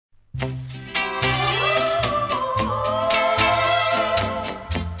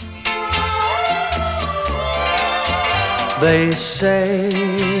They say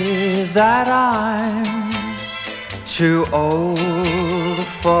that I'm too old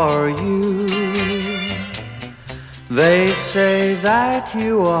for you. They say that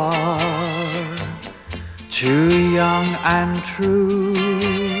you are too young and true.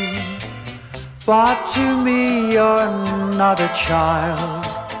 But to me you're not a child,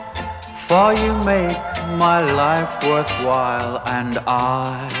 for you make my life worthwhile. And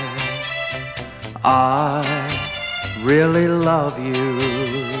I really love you.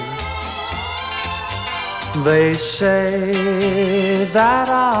 They say that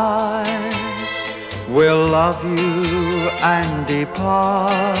I will love you and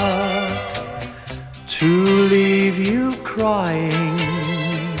depart, to leave you crying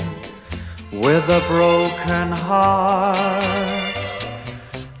with a broken heart.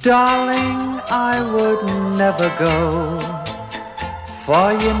 Darling, I would never go,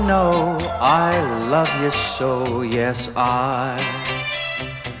 for you know I love you so. Yes, I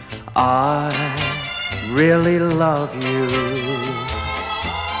really love you.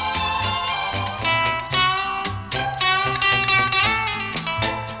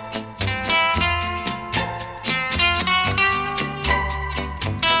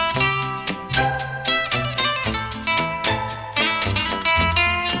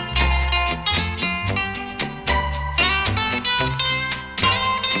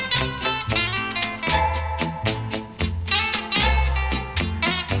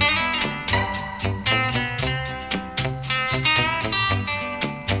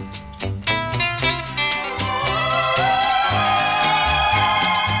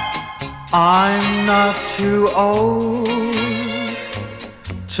 I'm not too old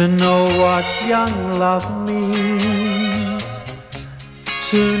to know what young love means,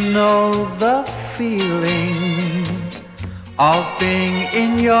 to know the feeling of being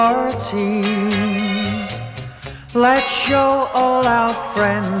in your teens. Let's show all our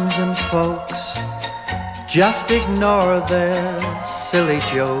friends and folks, just ignore their silly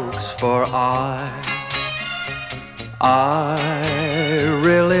jokes, for I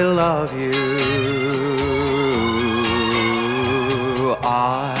really love you.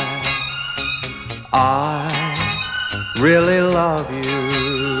 I really love you.